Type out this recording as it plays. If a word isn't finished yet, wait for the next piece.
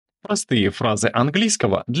Простые фразы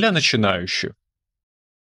английского для начинающих.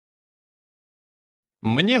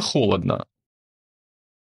 Мне холодно.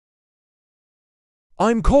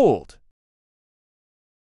 I'm cold.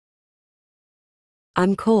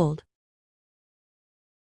 I'm cold.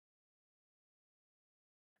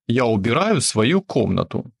 Я убираю свою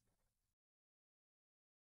комнату.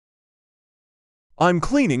 I'm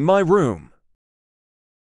cleaning my room.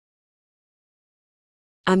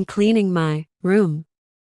 I'm cleaning my room.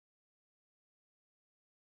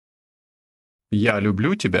 Я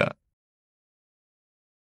люблю тебя.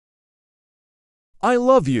 I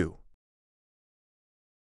love you.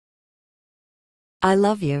 I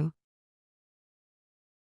love you.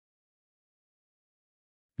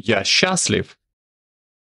 Я счастлив.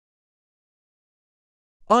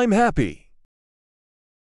 I'm happy.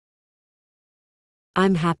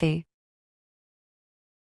 I'm happy.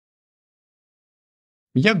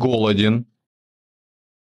 Я голоден.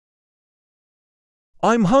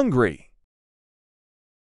 I'm hungry.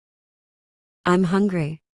 I'm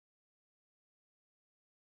hungry.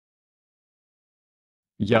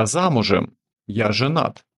 Я замужем. Я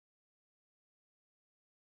женат.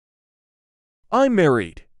 I'm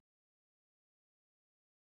married.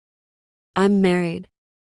 I'm married.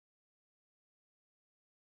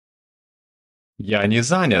 Я не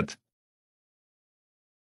занят.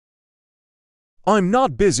 I'm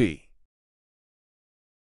not busy.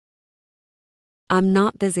 I'm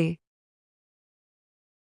not busy.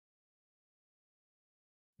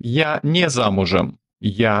 Я не замужем.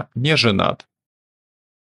 Я не женат.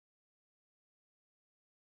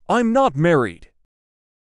 I'm not married.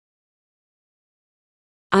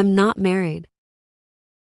 I'm not married.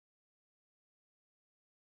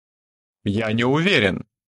 Я не уверен.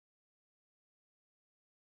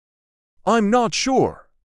 I'm not sure.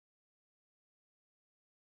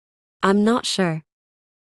 I'm not sure.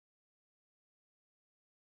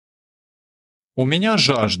 У меня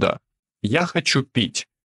жажда. Я хочу пить.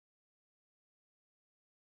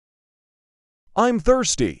 I'm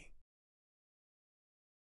thirsty.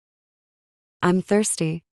 I'm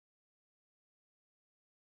thirsty.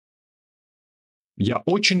 Я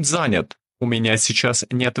очень занят. У меня сейчас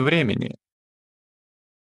нет времени.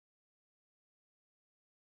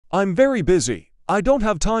 I'm very busy. I don't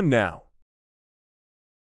have time now.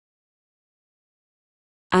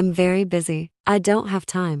 I'm very busy. I don't have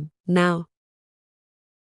time now.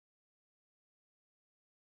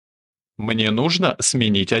 Мне нужно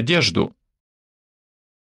сменить одежду.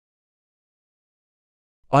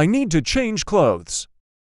 I need to change clothes.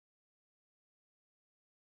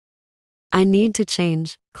 I need to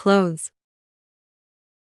change clothes.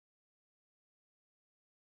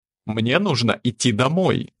 Мне нужно идти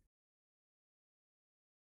домой.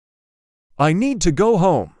 I need to go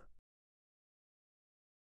home.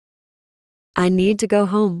 I need to go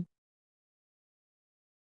home.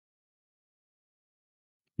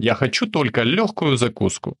 Я хочу только легкую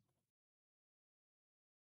закуску.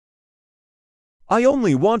 I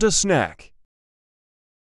only want a snack.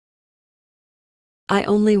 I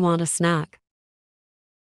only want a snack.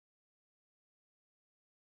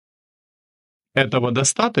 Этого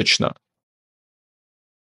достаточно?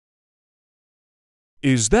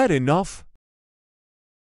 Is that enough?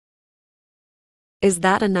 Is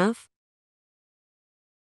that enough?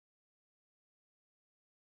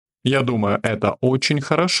 Я думаю, это очень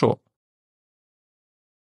хорошо.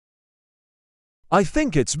 I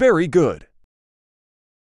think it's very good.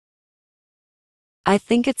 I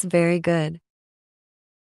think it's very good.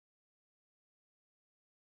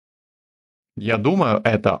 Я думаю,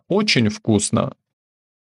 это очень вкусно.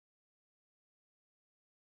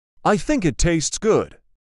 I think it tastes good.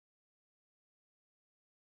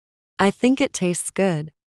 I think it tastes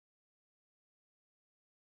good.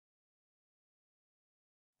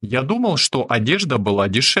 Я думал, что одежда была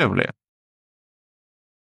дешевле.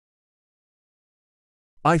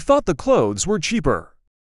 I thought the clothes were cheaper.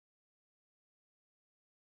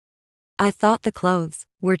 I thought the clothes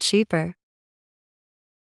were cheaper.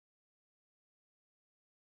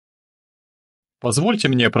 Позвольте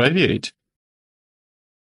мне проверить.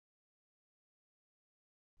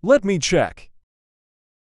 Let me check.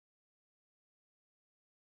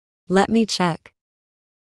 Let me check.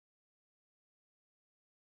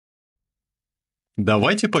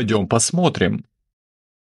 Давайте пойдем посмотрим.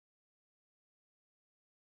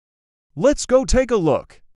 Let's go take a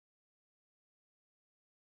look.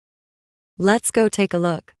 Let's go take a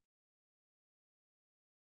look.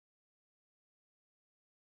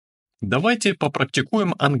 Давайте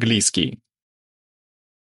попрактикуем английский.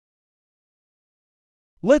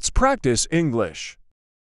 Let's practice English.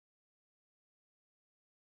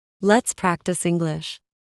 Let's practice English.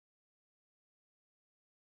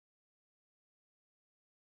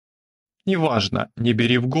 Неважно, не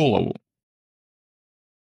бери в голову.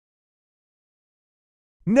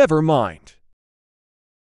 Never mind.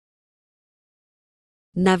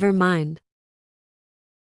 Never mind.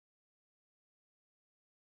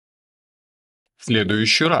 В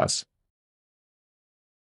следующий раз.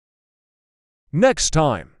 Next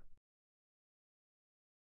time.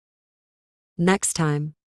 Next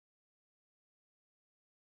time.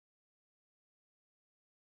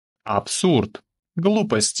 Абсурд.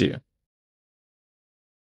 Глупости.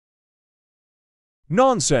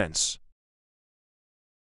 Nonsense.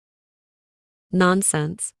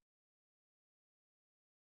 Nonsense.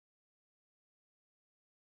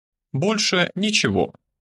 Больше ничего.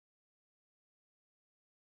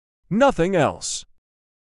 Nothing else.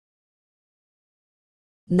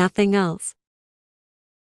 Nothing else.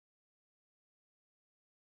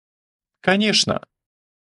 Конечно.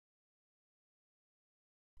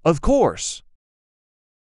 Of course.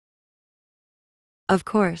 Of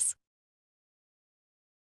course.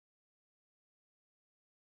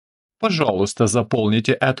 Пожалуйста,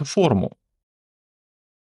 заполните эту форму.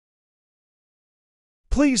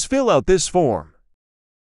 Please fill out this form.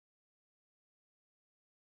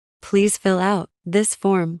 Please fill out this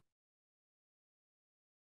form.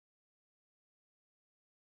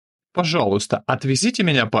 Пожалуйста, отвезите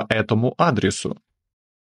меня по этому адресу.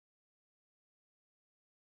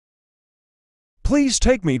 Please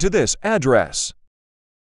take me to this address.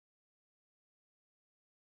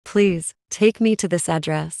 Please take me to this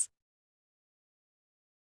address.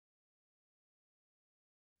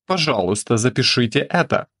 Пожалуйста, запишите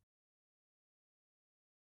это.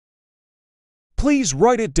 Please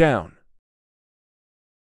write it down.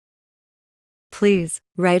 Please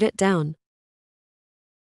write it down.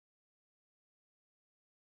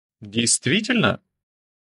 Действительно?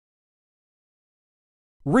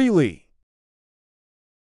 Really.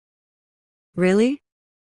 Really?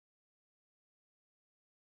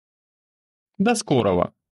 До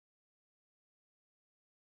скорого.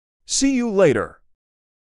 See you later.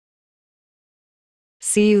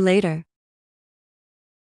 See you later.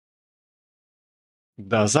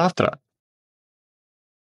 До завтра.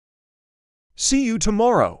 See you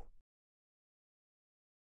tomorrow.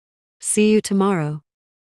 See you tomorrow.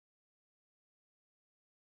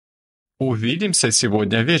 Увидимся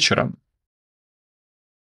сегодня вечером.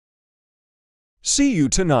 See you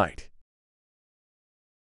tonight.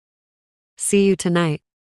 See you tonight.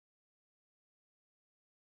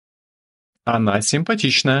 Она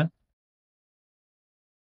симпатичная.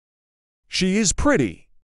 She is pretty.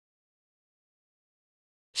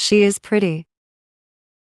 She is pretty.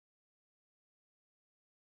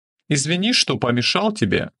 Извини, что помешал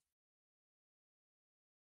тебе.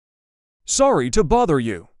 Sorry to bother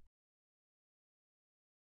you.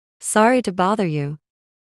 Sorry to bother you.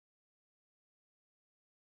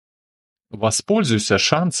 Воспользуйся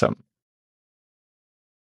шансом.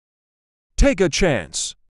 Take a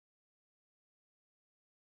chance.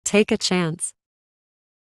 Take a chance.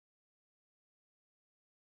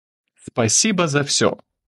 Спасибо за все.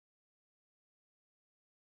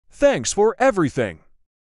 Thanks for everything.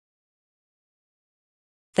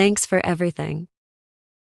 Thanks for everything.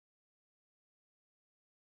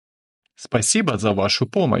 Спасибо за вашу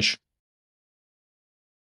помощь.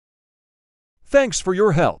 Thanks for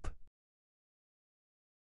your help.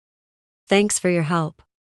 Thanks for your help.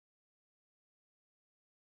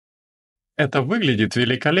 Это выглядит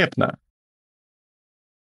великолепно.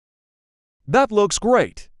 That looks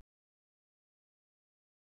great.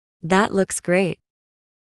 That looks great.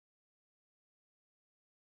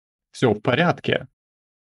 Все в порядке.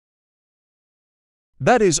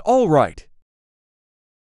 That is all right.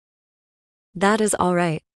 That is all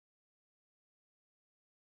right.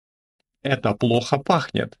 Это плохо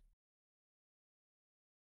пахнет.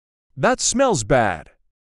 That smells bad.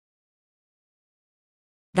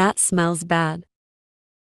 That smells bad.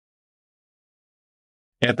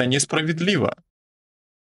 Это несправедливо.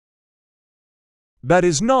 That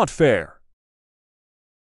is not fair.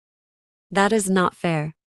 That is not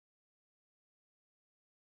fair.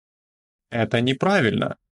 Это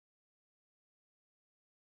неправильно.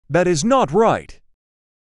 That is not right.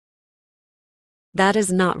 That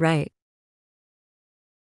is not right.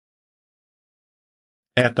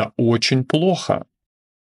 Это очень плохо.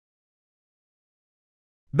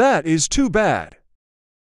 That is too bad.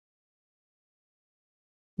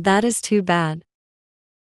 That is too bad.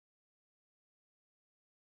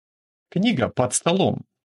 Книга под столом.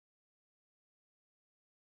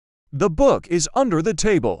 The book is under the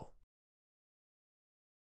table.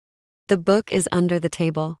 The book is under the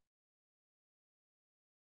table.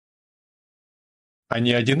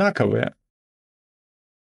 Они одинаковые.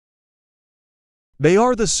 They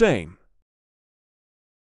are the same.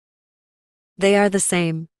 They are the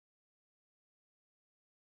same.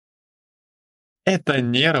 Это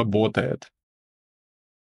не работает.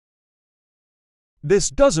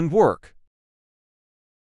 This doesn't work.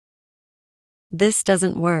 This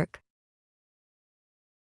doesn't work.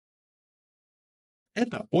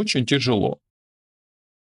 Это очень тяжело.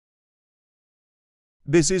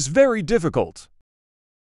 This is very difficult.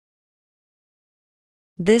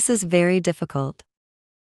 This is very difficult.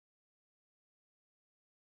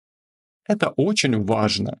 Это очень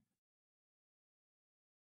важно.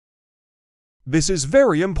 This is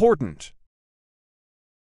very important.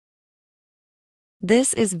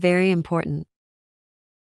 This is very important.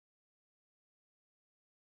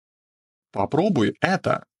 Попробуй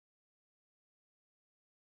это.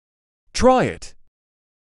 Try it.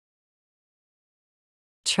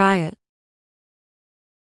 Try it.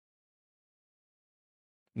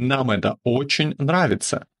 Нам это очень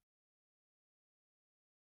нравится.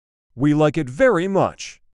 We like it very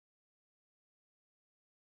much.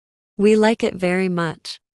 We like it very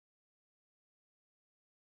much.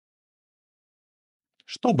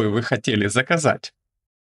 Что бы вы хотели заказать?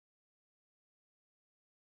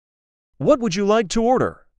 What would you like to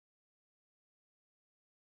order?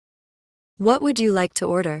 What would you like to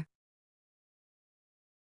order?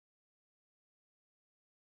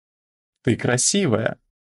 Ты красивая.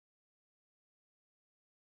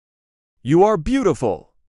 You are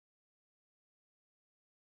beautiful.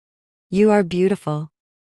 You are beautiful.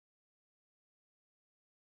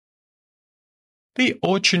 Ты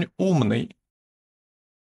очень умный.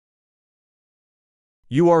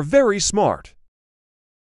 You are very smart.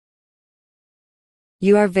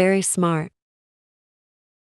 You are very smart.